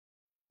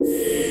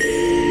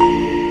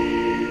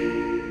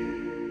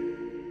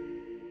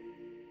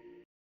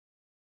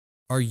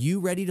Are you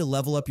ready to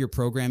level up your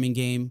programming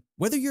game?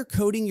 Whether you're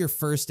coding your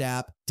first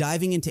app,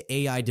 diving into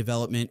AI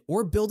development,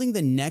 or building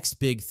the next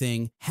big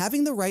thing,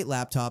 having the right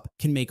laptop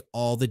can make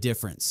all the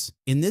difference.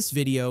 In this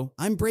video,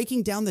 I'm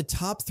breaking down the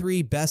top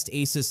 3 best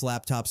ASUS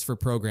laptops for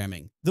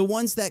programming. The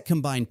ones that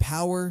combine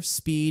power,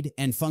 speed,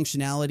 and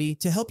functionality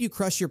to help you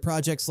crush your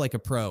projects like a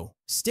pro.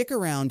 Stick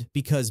around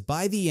because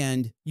by the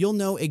end, you'll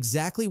know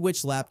exactly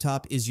which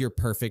laptop is your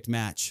perfect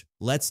match.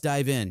 Let's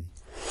dive in.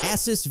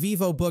 ASUS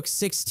Vivobook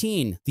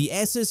 16. The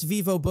ASUS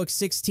Vivobook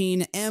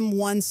 16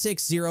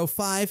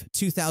 M1605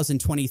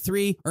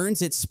 2023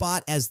 earns its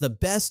spot as the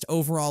best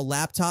overall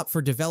laptop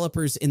for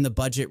developers in the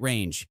budget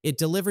range. It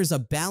delivers a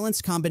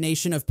balanced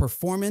combination of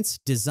performance,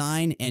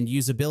 design, and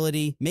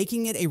usability,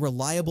 making it a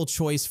reliable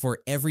choice for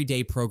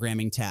everyday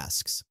programming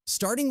tasks.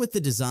 Starting with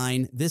the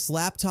design, this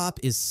laptop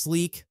is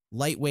sleek,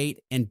 lightweight,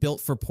 and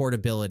built for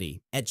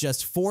portability. At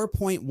just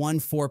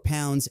 4.14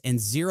 pounds and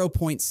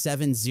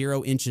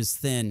 0.70 inches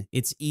thin,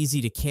 it's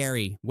easy to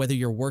carry, whether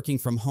you're working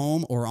from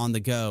home or on the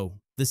go.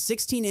 The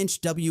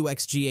 16-inch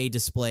WXGA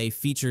display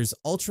features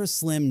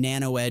ultra-slim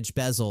nano-edge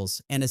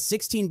bezels and a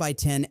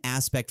 16:10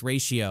 aspect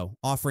ratio,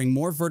 offering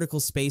more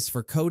vertical space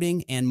for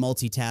coding and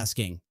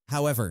multitasking.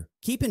 However,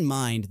 keep in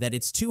mind that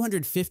its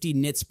 250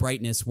 nits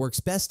brightness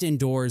works best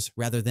indoors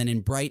rather than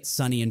in bright,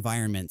 sunny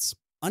environments.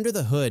 Under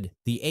the hood,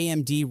 the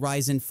AMD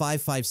Ryzen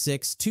 5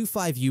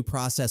 5625U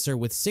processor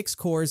with 6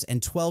 cores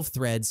and 12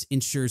 threads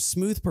ensures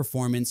smooth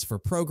performance for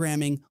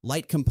programming,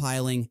 light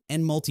compiling,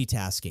 and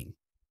multitasking.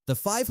 The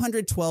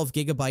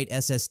 512GB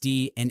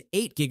SSD and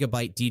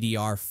 8GB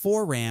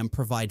DDR4 RAM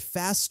provide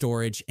fast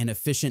storage and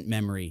efficient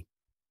memory.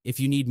 If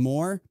you need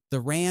more, the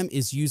RAM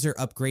is user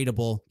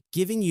upgradable,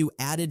 giving you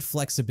added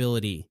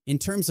flexibility. In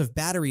terms of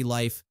battery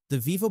life, the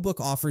Vivobook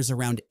offers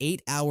around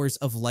 8 hours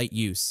of light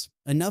use,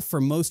 enough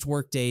for most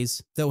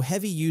workdays, though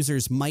heavy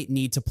users might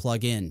need to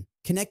plug in.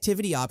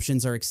 Connectivity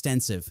options are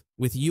extensive,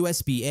 with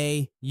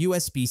USB-A,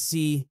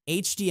 USB-C,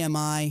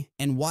 HDMI,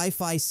 and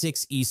Wi-Fi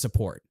 6E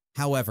support.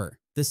 However,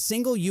 the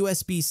single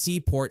USB-C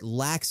port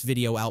lacks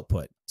video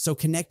output, so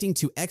connecting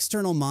to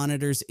external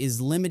monitors is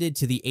limited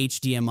to the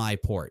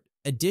HDMI port.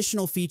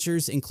 Additional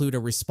features include a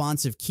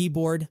responsive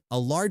keyboard, a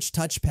large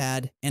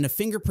touchpad, and a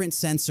fingerprint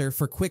sensor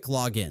for quick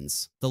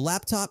logins. The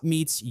laptop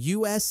meets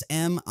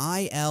USMIL-STD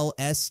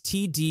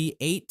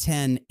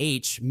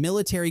 810H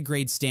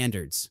military-grade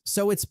standards,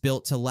 so it's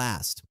built to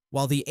last.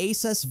 While the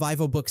ASUS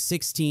Vivobook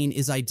 16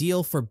 is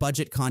ideal for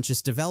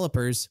budget-conscious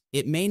developers,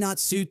 it may not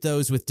suit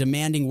those with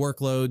demanding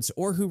workloads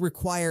or who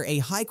require a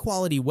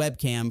high-quality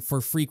webcam for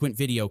frequent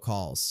video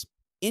calls.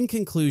 In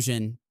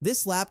conclusion,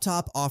 this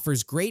laptop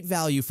offers great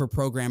value for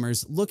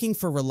programmers looking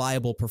for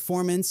reliable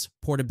performance,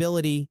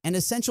 portability, and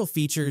essential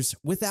features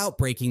without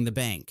breaking the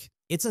bank.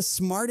 It's a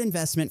smart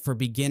investment for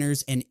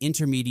beginners and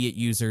intermediate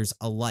users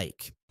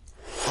alike.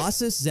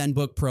 ASUS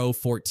Zenbook Pro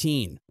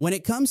 14. When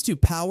it comes to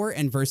power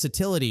and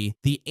versatility,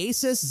 the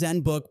ASUS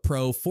Zenbook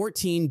Pro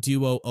 14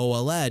 Duo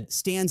OLED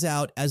stands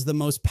out as the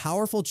most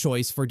powerful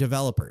choice for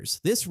developers.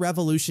 This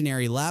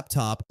revolutionary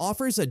laptop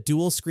offers a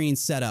dual-screen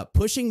setup,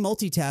 pushing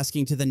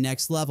multitasking to the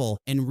next level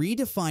and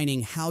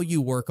redefining how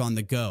you work on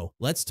the go.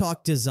 Let's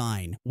talk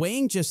design.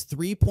 Weighing just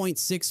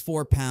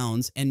 3.64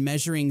 pounds and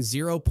measuring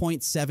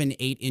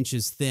 0.78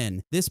 inches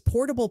thin, this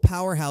portable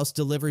powerhouse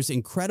delivers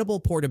incredible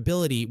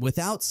portability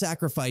without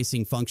sacrificing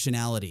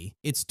functionality.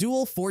 Its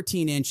dual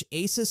 14-inch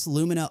ASUS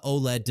Lumina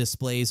OLED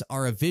displays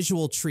are a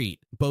visual treat,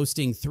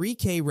 boasting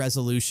 3K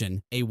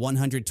resolution, a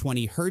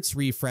 120Hz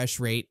refresh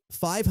rate,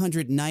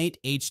 500 nit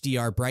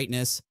HDR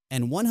brightness,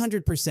 and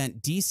 100%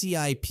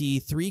 DCI-P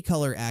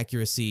 3-color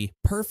accuracy,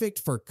 perfect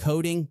for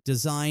coding,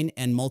 design,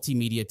 and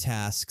multimedia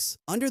tasks.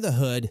 Under the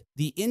hood,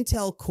 the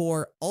Intel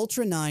Core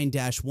Ultra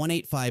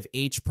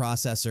 9-185H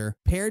processor,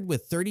 paired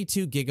with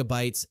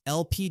 32GB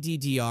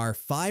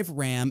LPDDR5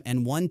 RAM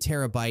and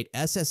 1TB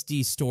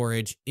SSD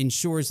storage,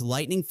 ensures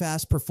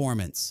lightning-fast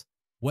performance.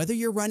 Whether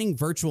you're running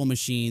virtual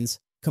machines,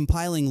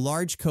 compiling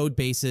large code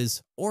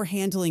bases, or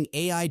handling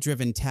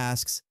AI-driven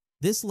tasks,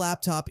 this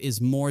laptop is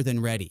more than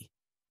ready.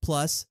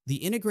 Plus, the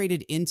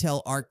integrated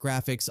Intel Arc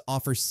graphics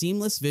offer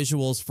seamless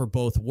visuals for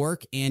both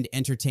work and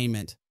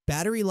entertainment.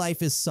 Battery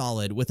life is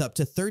solid with up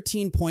to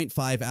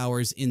 13.5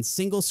 hours in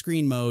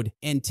single-screen mode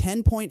and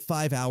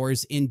 10.5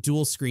 hours in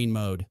dual-screen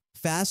mode.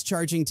 Fast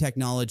charging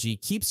technology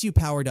keeps you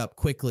powered up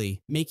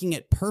quickly, making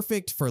it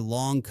perfect for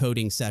long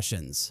coding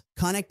sessions.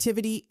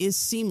 Connectivity is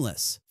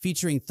seamless,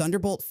 featuring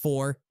Thunderbolt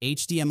 4,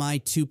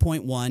 HDMI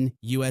 2.1,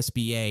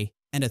 USB-A,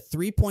 and a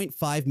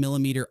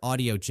 3.5mm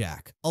audio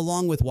jack,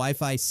 along with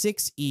Wi-Fi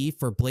 6E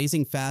for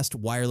blazing fast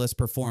wireless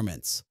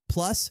performance.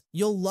 Plus,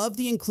 you'll love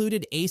the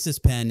included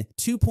Asus Pen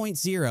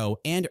 2.0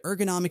 and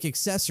ergonomic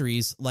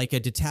accessories like a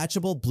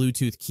detachable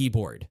Bluetooth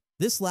keyboard.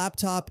 This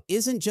laptop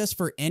isn't just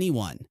for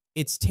anyone.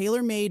 It's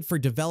tailor-made for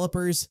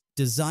developers,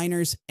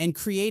 designers, and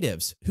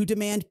creatives who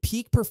demand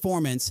peak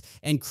performance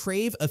and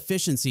crave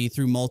efficiency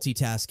through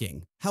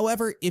multitasking.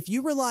 However, if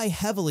you rely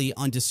heavily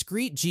on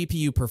discrete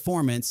GPU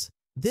performance,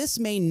 this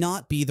may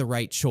not be the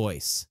right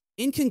choice.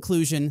 In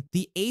conclusion,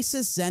 the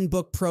ASUS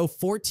Zenbook Pro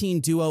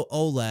 14 Duo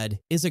OLED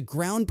is a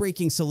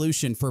groundbreaking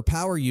solution for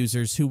power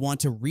users who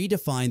want to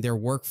redefine their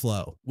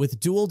workflow. With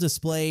dual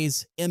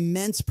displays,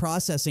 immense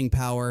processing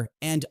power,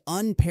 and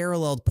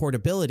unparalleled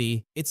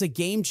portability, it's a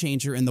game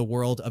changer in the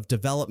world of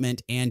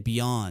development and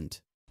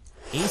beyond.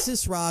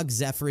 ASUS ROG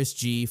Zephyrus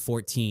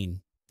G14.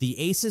 The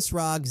ASUS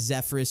ROG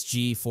Zephyrus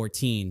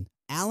G14.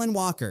 Alan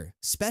Walker,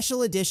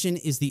 Special Edition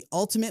is the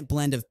ultimate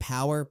blend of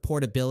power,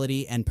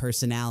 portability, and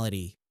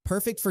personality.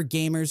 Perfect for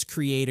gamers,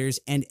 creators,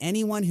 and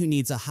anyone who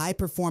needs a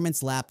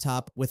high-performance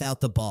laptop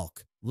without the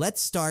bulk.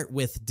 Let's start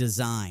with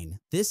design.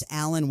 This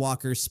Alan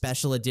Walker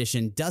Special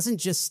Edition doesn't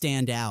just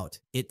stand out,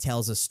 it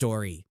tells a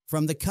story.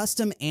 From the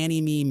custom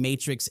Anime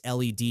Matrix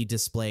LED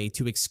display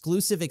to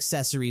exclusive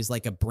accessories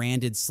like a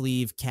branded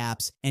sleeve,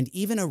 caps, and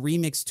even a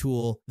remix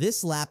tool,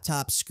 this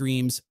laptop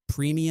screams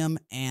premium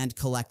and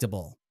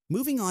collectible.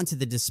 Moving on to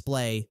the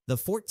display, the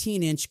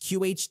 14-inch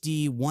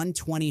QHD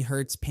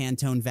 120Hz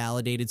Pantone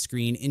validated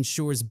screen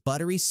ensures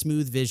buttery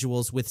smooth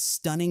visuals with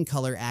stunning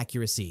color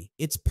accuracy.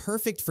 It's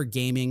perfect for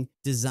gaming,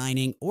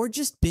 designing, or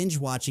just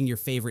binge-watching your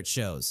favorite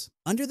shows.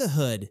 Under the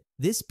hood,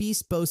 this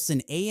beast boasts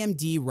an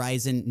AMD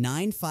Ryzen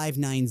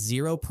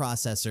 9590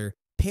 processor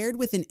paired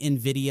with an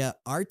NVIDIA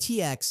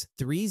RTX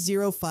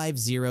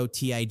 3050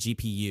 Ti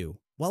GPU.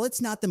 While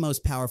it's not the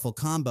most powerful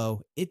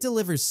combo, it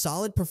delivers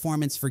solid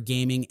performance for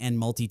gaming and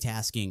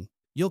multitasking.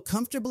 You'll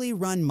comfortably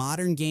run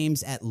modern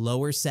games at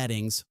lower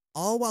settings,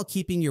 all while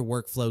keeping your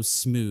workflow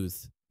smooth.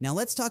 Now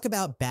let's talk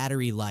about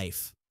battery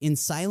life. In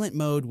silent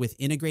mode with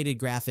integrated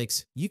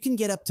graphics, you can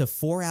get up to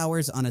 4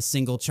 hours on a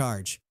single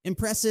charge.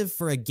 Impressive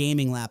for a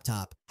gaming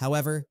laptop.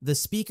 However, the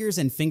speakers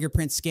and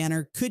fingerprint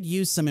scanner could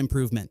use some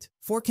improvement.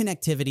 For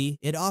connectivity,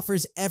 it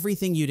offers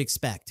everything you'd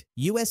expect: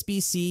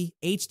 USB-C,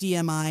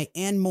 HDMI,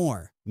 and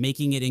more,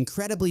 making it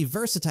incredibly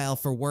versatile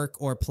for work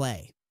or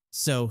play.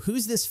 So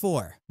who's this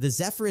for? The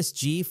Zephyrus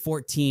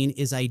G14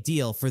 is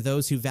ideal for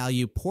those who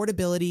value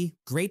portability,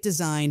 great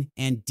design,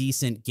 and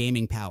decent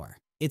gaming power.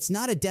 It's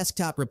not a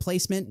desktop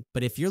replacement,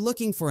 but if you're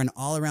looking for an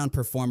all-around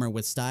performer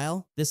with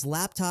style, this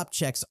laptop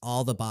checks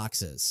all the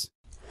boxes.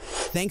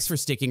 Thanks for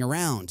sticking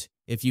around.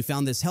 If you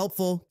found this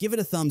helpful, give it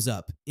a thumbs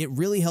up. It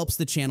really helps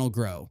the channel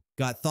grow.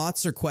 Got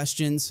thoughts or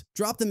questions?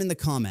 Drop them in the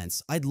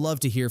comments. I'd love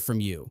to hear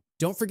from you.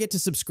 Don't forget to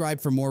subscribe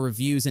for more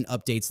reviews and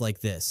updates like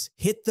this.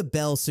 Hit the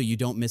bell so you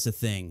don't miss a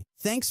thing.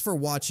 Thanks for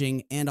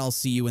watching, and I'll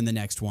see you in the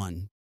next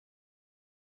one.